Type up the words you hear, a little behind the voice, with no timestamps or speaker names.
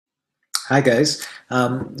Hi guys,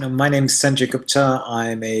 my name is Sanjay Gupta.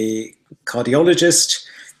 I'm a cardiologist,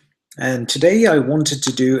 and today I wanted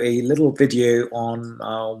to do a little video on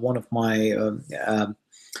one of my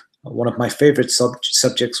favorite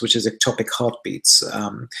subjects, which is ectopic heartbeats.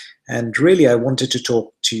 And really, I wanted to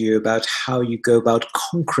talk to you about how you go about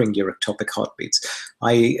conquering your ectopic heartbeats.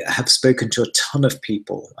 I have spoken to a ton of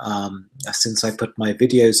people since I put my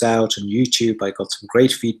videos out on YouTube. I got some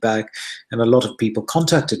great feedback, and a lot of people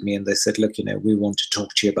contacted me and they said, look, we want to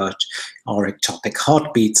talk to you about our ectopic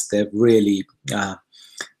heartbeats. They've really,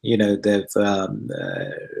 they've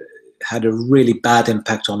had a really bad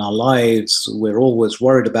impact on our lives. We're always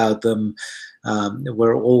worried about them.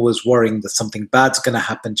 We're always worrying that something bad's going to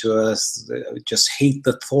happen to us. Just hate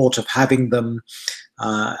the thought of having them.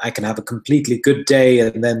 I can have a completely good day,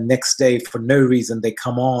 and then next day, for no reason, they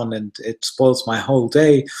come on, and it spoils my whole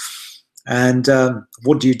day. And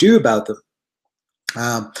what do you do about them?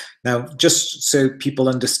 Now, just so people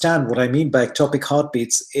understand what I mean by ectopic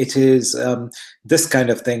heartbeats, it is this kind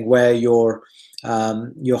of thing where your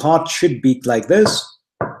heart should beat like this.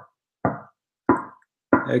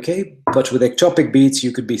 Okay, but with ectopic beats,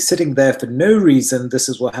 you could be sitting there for no reason. This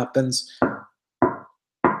is what happens.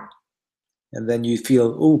 And then you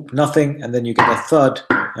feel, oh, nothing. And then you get a thud,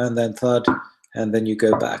 and then thud, and then you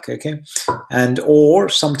go back, okay? Or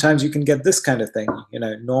sometimes you can get this kind of thing,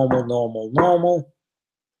 normal, normal, normal.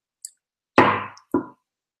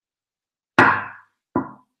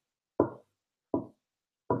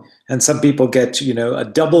 And some people get, a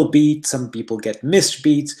double beat, some people get missed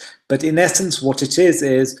beats, but in essence, what it is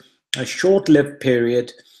a short-lived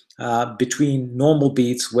period between normal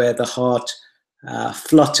beats where the heart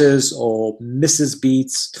flutters or misses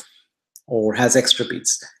beats or has extra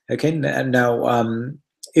beats. Okay, now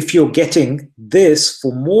if you're getting this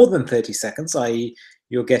for more than 30 seconds, i.e.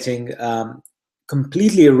 you're getting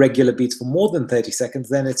completely irregular beats for more than 30 seconds,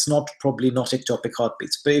 then it's probably not ectopic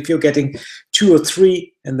heartbeats. But if you're getting 2 or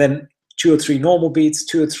 3 and then 2 or 3 normal beats,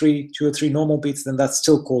 2 or 3 normal beats, then that's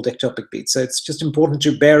still called ectopic beats. So it's just important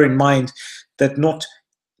to bear in mind that not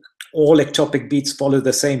all ectopic beats follow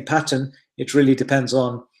the same pattern. It really depends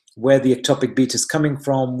on where the ectopic beat is coming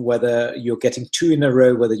from, whether you're getting 2 in a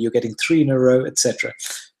row, whether you're getting 3 in a row, etc.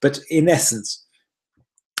 But in essence,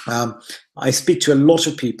 I speak to a lot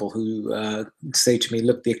of people who say to me,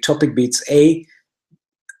 look, the ectopic beats, A,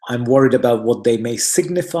 I'm worried about what they may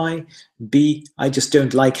signify. B, I just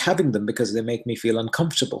don't like having them because they make me feel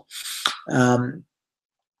uncomfortable. And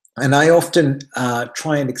I often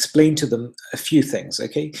try and explain to them a few things,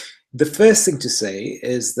 okay? The first thing to say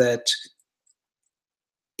is that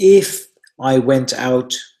if I went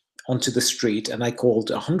out onto the street and I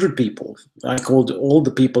called 100 people, I called all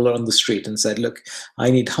the people on the street and said, look,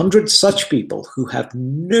 I need 100 such people who have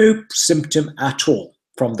no symptom at all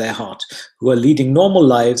from their heart, who are leading normal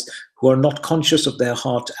lives, who are not conscious of their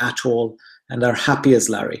heart at all, and are happy as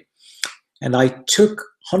Larry. And I took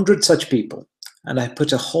 100 such people and I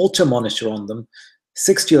put a Holter monitor on them.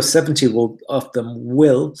 60 or 70 of them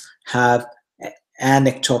will have an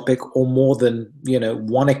ectopic or more than,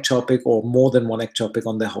 one ectopic or more than one ectopic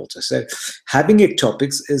on their Holter. So having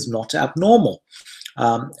ectopics is not abnormal.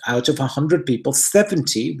 Out of 100 people,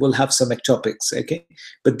 70 will have some ectopics, okay?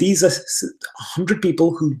 But these are 100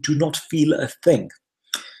 people who do not feel a thing.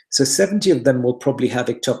 So 70 of them will probably have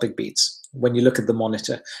ectopic beats when you look at the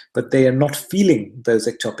monitor, but they are not feeling those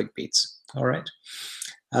ectopic beats, all right?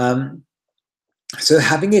 So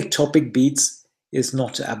having ectopic beats is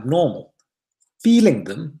not abnormal. Feeling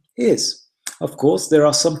them is. Of course, there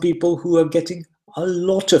are some people who are getting a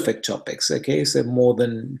lot of ectopics, okay, so more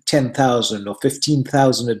than 10,000 or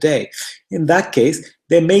 15,000 a day. In that case,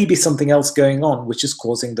 there may be something else going on which is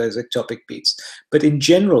causing those ectopic beats. But in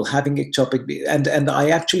general, having ectopic beats, and I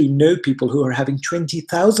actually know people who are having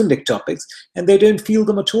 20,000 ectopics and they don't feel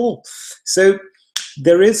them at all. So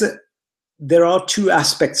there are 2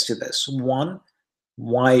 aspects to this. 1,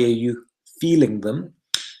 why are you feeling them?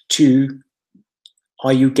 2,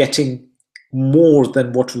 are you getting more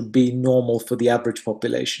than what would be normal for the average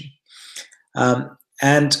population?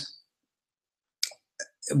 And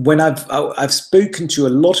when I've spoken to a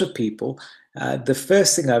lot of people, the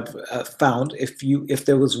first thing I've found, if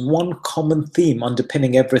there was one common theme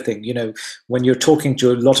underpinning everything, when you're talking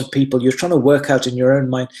to a lot of people, you're trying to work out in your own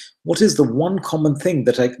mind, what is the one common thing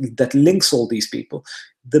that links all these people?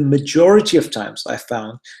 The majority of times I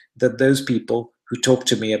found that those people who talk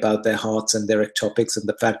to me about their hearts and their ectopics and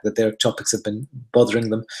the fact that their ectopics have been bothering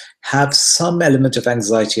them have some element of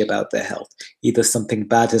anxiety about their health. Either something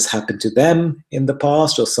bad has happened to them in the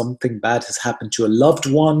past or something bad has happened to a loved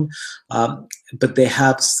one, but they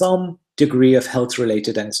have some degree of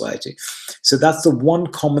health-related anxiety. So that's the one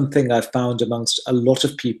common thing I've found amongst a lot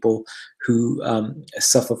of people who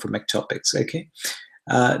suffer from ectopics. Okay.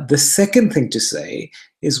 The second thing to say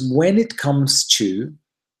is when it comes to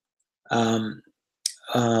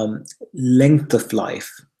length of life,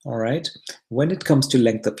 all right? When it comes to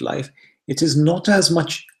length of life, it is not as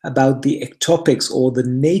much about the ectopics or the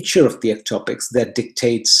nature of the ectopics that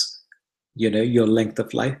dictates, your length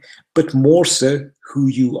of life, but more so who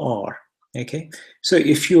you are, okay? So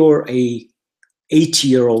if you're a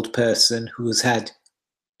 80-year-old person who has had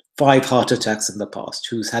 5 heart attacks in the past,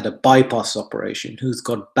 who's had a bypass operation, who's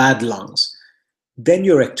got bad lungs, then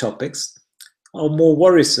your ectopics are more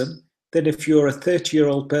worrisome than if you're a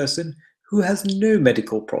 30-year-old person who has no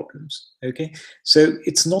medical problems. Okay, so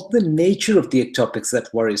it's not the nature of the ectopics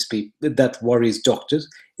that worries people, that worries doctors.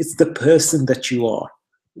 It's the person that you are.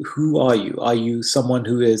 Who are you? Are you someone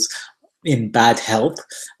who is in bad health?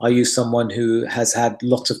 Are you someone who has had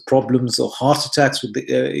lots of problems or heart attacks with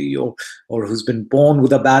or who's been born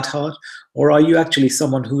with a bad heart? Or are you actually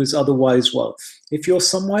someone who is otherwise well? If you're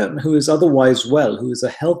someone who is otherwise well, who is a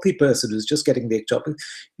healthy person who's just getting the ectopic,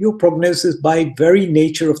 your prognosis by very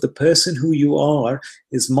nature of the person who you are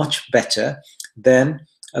is much better than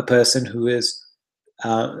a person who is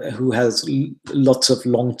who has lots of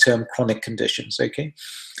long-term chronic conditions. Okay,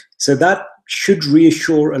 so that should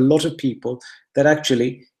reassure a lot of people that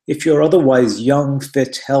actually, if you're otherwise young,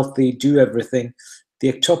 fit, healthy, do everything,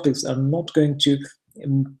 the ectopics are not going to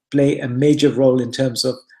play a major role in terms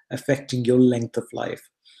of affecting your length of life.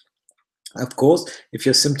 Of course, if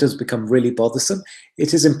your symptoms become really bothersome,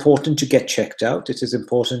 it is important to get checked out. It is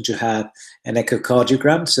important to have an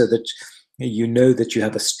echocardiogram so that you know that you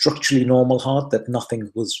have a structurally normal heart, that nothing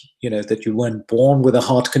was, that you weren't born with a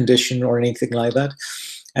heart condition or anything like that.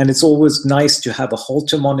 And it's always nice to have a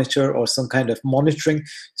Holter monitor or some kind of monitoring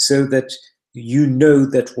so that you know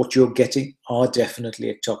that what you're getting are definitely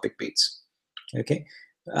ectopic beats. Okay,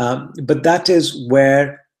 but that is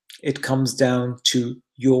where it comes down to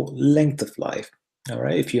your length of life. All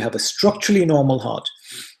right, if you have a structurally normal heart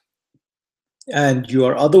and you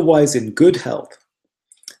are otherwise in good health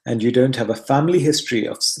and you don't have a family history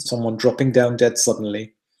of someone dropping down dead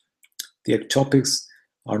suddenly, the ectopics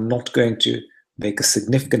are not going to make a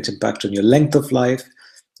significant impact on your length of life.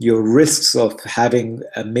 Your risks of having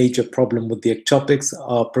a major problem with the ectopics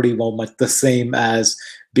are pretty well much the same as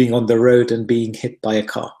being on the road and being hit by a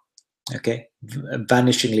car. Okay,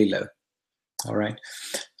 vanishingly low. All right.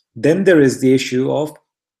 Then there is the issue of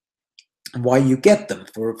why you get them.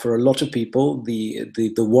 For a lot of people, the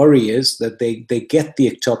worry is that they get the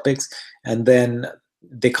ectopics and then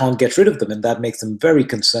they can't get rid of them, and that makes them very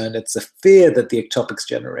concerned. It's a fear that the ectopics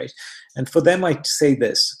generate. And for them, I say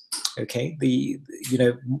this, okay,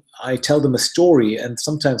 I tell them a story, and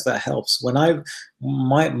sometimes that helps. When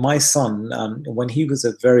my son, when he was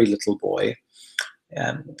a very little boy,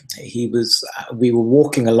 we were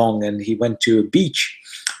walking along and he went to a beach,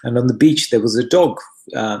 and on the beach there was a dog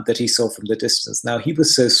that he saw from the distance. Now he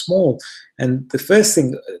was so small, and the first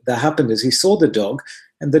thing that happened is he saw the dog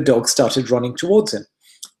and the dog started running towards him.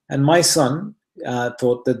 And my son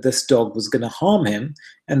thought that this dog was going to harm him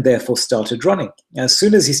and therefore started running. As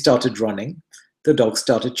soon as he started running, the dog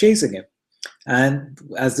started chasing him. And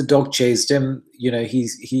as the dog chased him,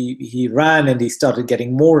 he ran and he started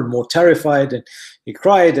getting more and more terrified and he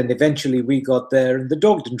cried. And eventually we got there and the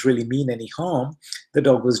dog didn't really mean any harm. The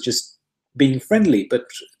dog was just being friendly. But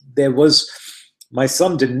my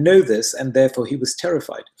son didn't know this and therefore he was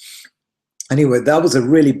terrified. Anyway, that was a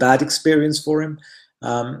really bad experience for him.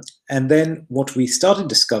 And then what we started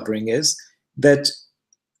discovering is that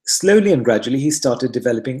slowly and gradually he started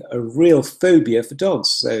developing a real phobia for dogs.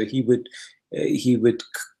 So he would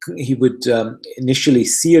initially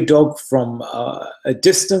see a dog from a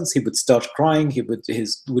distance. He would start crying. He would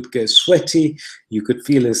go sweaty. You could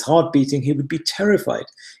feel his heart beating. He would be terrified.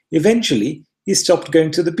 Eventually, he stopped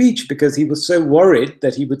going to the beach because he was so worried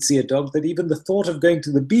that he would see a dog that even the thought of going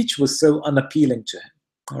to the beach was so unappealing to him.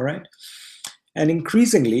 All right. And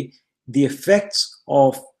increasingly, the effects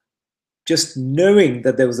of just knowing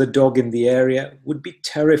that there was a dog in the area would be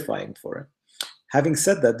terrifying for him. Having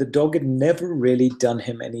said that, the dog had never really done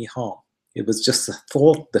him any harm. It was just the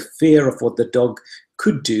thought, the fear of what the dog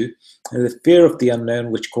could do, and the fear of the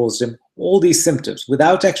unknown, which caused him all these symptoms.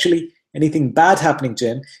 Without actually anything bad happening to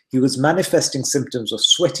him, he was manifesting symptoms of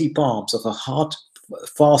sweaty palms, of a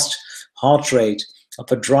fast heart rate,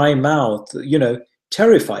 of a dry mouth,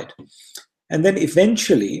 terrified. And then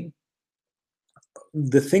eventually,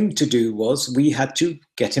 the thing to do was we had to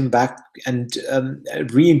get him back and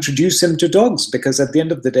reintroduce him to dogs, because at the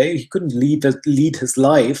end of the day, he couldn't lead his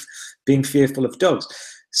life being fearful of dogs.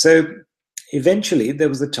 So eventually there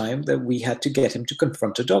was a time that we had to get him to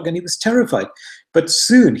confront a dog, and he was terrified. But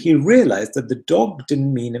soon he realized that the dog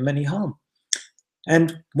didn't mean him any harm.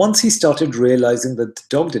 And once he started realizing that the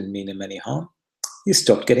dog didn't mean him any harm, he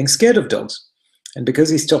stopped getting scared of dogs. And because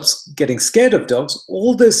he stopped getting scared of dogs,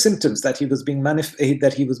 all those symptoms that he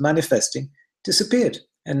was manifesting disappeared.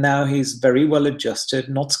 And now he's very well adjusted,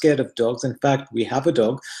 not scared of dogs. In fact, we have a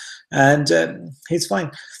dog, and he's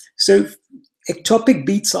fine. So ectopic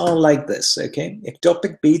beats are like this, okay?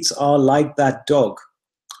 Ectopic beats are like that dog.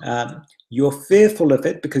 You're fearful of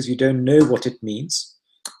it because you don't know what it means,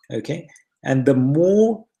 okay? And the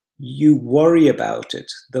more you worry about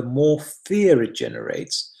it, the more fear it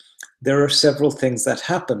generates. There are several things that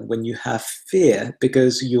happen when you have fear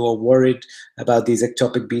because you are worried about these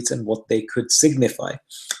ectopic beats and what they could signify.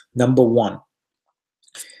 Number one,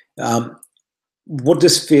 what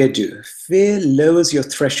does fear do? Fear lowers your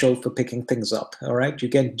threshold for picking things up, all right? You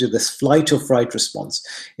get into this flight or fright response.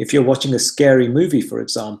 If you're watching a scary movie, for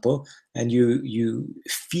example, and you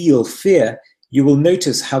feel fear, you will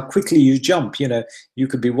notice how quickly you jump. You know, you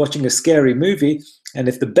could be watching a scary movie, and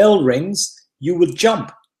if the bell rings, you will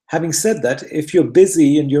jump. Having said that, if you're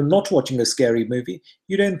busy and you're not watching a scary movie,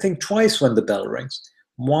 you don't think twice when the bell rings.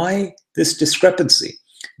 Why this discrepancy?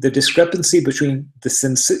 The discrepancy between the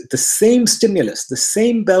same stimulus, the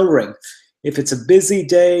same bell ring. If it's a busy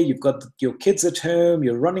day, you've got your kids at home,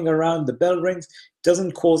 you're running around, the bell rings,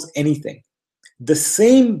 doesn't cause anything. The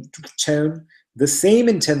same tone, the same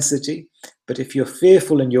intensity, but if you're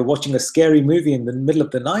fearful and you're watching a scary movie in the middle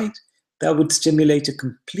of the night, that would stimulate a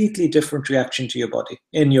completely different reaction to your body,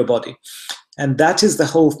 in your body. And that is the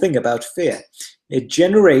whole thing about fear. It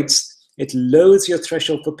lowers your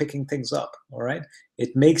threshold for picking things up, all right?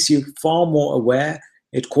 It makes you far more aware.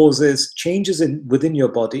 It causes changes within your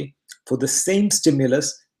body for the same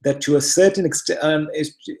stimulus that to a certain extent,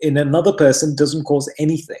 in another person doesn't cause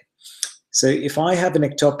anything. So if I have an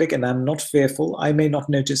ectopic and I'm not fearful, I may not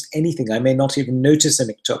notice anything. I may not even notice an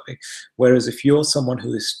ectopic. Whereas if you're someone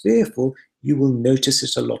who is fearful, you will notice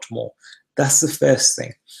it a lot more. That's the first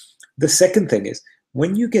thing. The second thing is,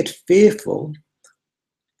 when you get fearful,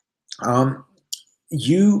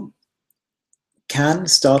 you can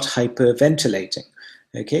start hyperventilating.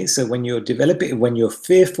 Okay, so when you're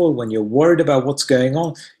fearful, when you're worried about what's going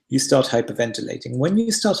on, you start hyperventilating. When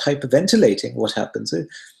you start hyperventilating, what happens is,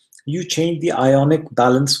 you change the ionic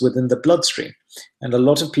balance within the bloodstream. And a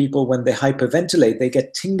lot of people, when they hyperventilate, they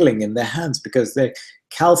get tingling in their hands because their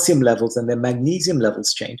calcium levels and their magnesium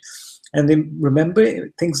levels change. And then remember,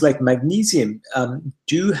 things like magnesium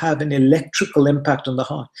do have an electrical impact on the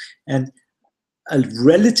heart. And a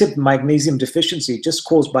relative magnesium deficiency just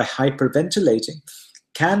caused by hyperventilating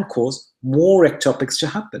can cause more ectopics to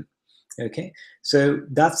happen. Okay, so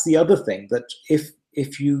that's the other thing, that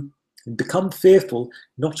if you become fearful,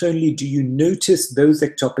 not only do you notice those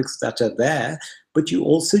ectopics that are there, but you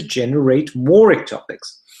also generate more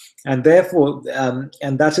ectopics. And therefore,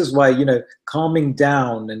 and that is why, calming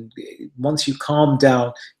down, and once you calm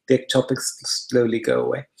down, the ectopics slowly go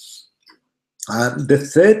away. The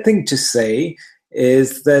third thing to say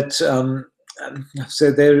is that,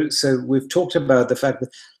 so we've talked about the fact that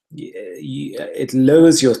it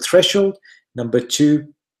lowers your threshold. Number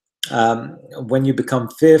two, when you become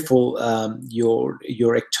fearful, your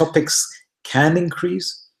ectopics can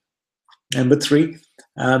increase. Number three,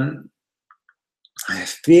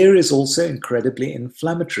 fear is also incredibly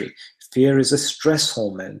inflammatory. Fear is a stress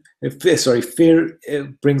hormone. Fear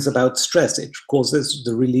brings about stress. It causes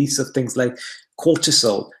the release of things like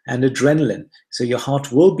cortisol and adrenaline. So your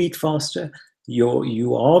heart will beat faster.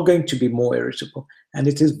 You are going to be more irritable, and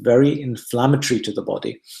it is very inflammatory to the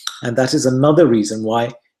body. And that is another reason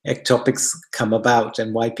why ectopics come about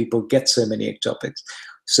and why people get so many ectopics.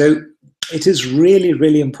 So it is really,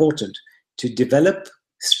 really important to develop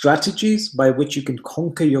strategies by which you can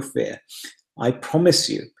conquer your fear. I promise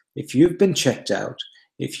you, if you've been checked out,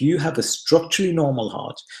 if you have a structurally normal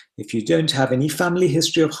heart, if you don't have any family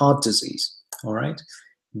history of heart disease, all right,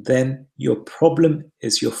 then your problem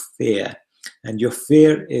is your fear. And your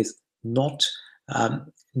fear is not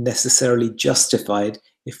necessarily justified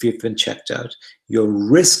if you've been checked out. Your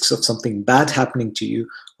risks of something bad happening to you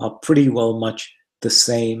are pretty well much the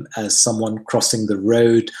same as someone crossing the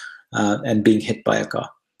road and being hit by a car.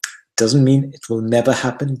 Doesn't mean it will never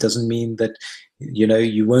happen. Doesn't mean that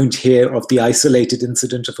you won't hear of the isolated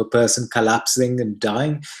incident of a person collapsing and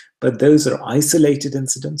dying. But those are isolated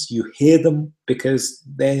incidents. You hear them because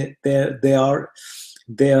they are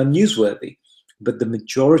newsworthy. But the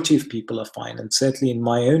majority of people are fine. And certainly in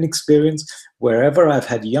my own experience, wherever I've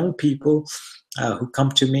had young people who come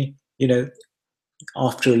to me,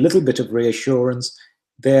 after a little bit of reassurance,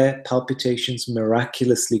 their palpitations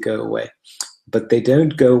miraculously go away. But they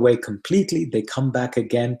don't go away completely. They come back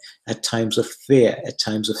again at times of fear, at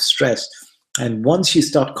times of stress. And once you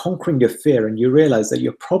start conquering your fear and you realize that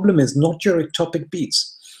your problem is not your ectopic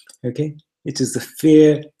beats, okay? It is the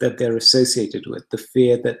fear that they're associated with, the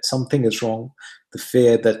fear that something is wrong, the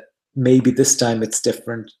fear that maybe this time it's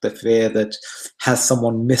different, the fear that has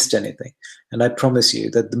someone missed anything. And I promise you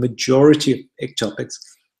that the majority of ectopics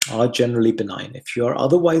are generally benign. If you're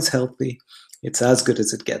otherwise healthy, it's as good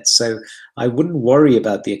as it gets. So I wouldn't worry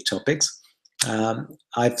about the ectopics.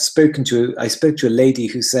 I spoke to a lady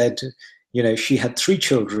who said, she had 3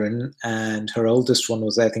 children and her oldest one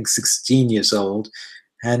was, I think, 16 years old.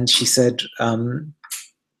 And she said,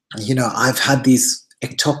 I've had these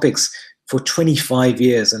ectopics for 25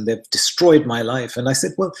 years and they've destroyed my life. And I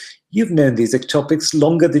said, well, you've known these ectopics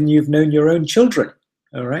longer than you've known your own children,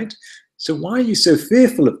 all right? So why are you so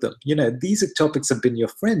fearful of them? These ectopics have been your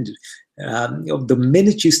friend. The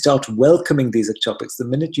minute you start welcoming these ectopics, the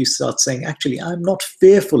minute you start saying, actually, I'm not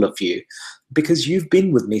fearful of you because you've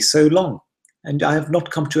been with me so long and I have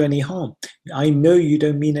not come to any harm. I know you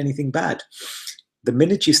don't mean anything bad. The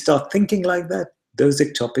minute you start thinking like that, those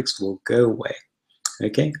ectopics will go away.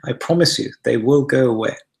 Okay, I promise you, they will go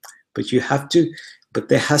away. But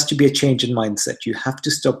there has to be a change in mindset. You have to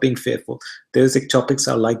stop being fearful. Those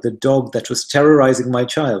ectopics are like the dog that was terrorizing my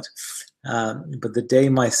child. But the day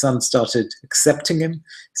my son started accepting him,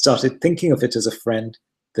 started thinking of it as a friend,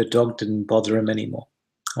 the dog didn't bother him anymore.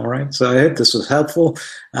 All right, so I hope this was helpful.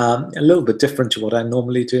 A little bit different to what I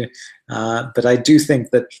normally do. But I do think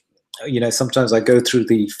that, sometimes I go through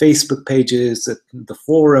the Facebook pages, the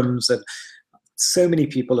forums, and so many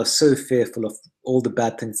people are so fearful of all the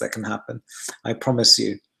bad things that can happen. I promise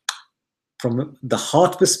you, from the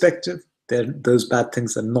heart perspective, those bad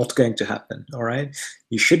things are not going to happen, all right?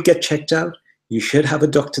 You should get checked out. You should have a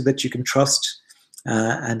doctor that you can trust.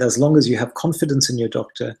 And as long as you have confidence in your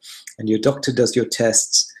doctor and your doctor does your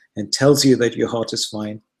tests and tells you that your heart is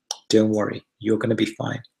fine, don't worry, you're going to be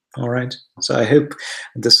fine, all right? So I hope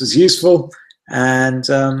this was useful. And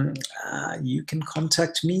you can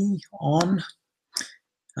contact me on...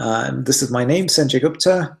 this is my name, Sanjay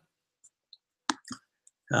Gupta.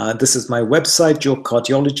 This is my website,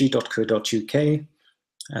 yourcardiology.co.uk,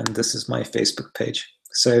 and this is my Facebook page.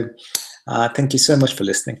 So thank you so much for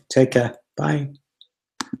listening. Take care. Bye.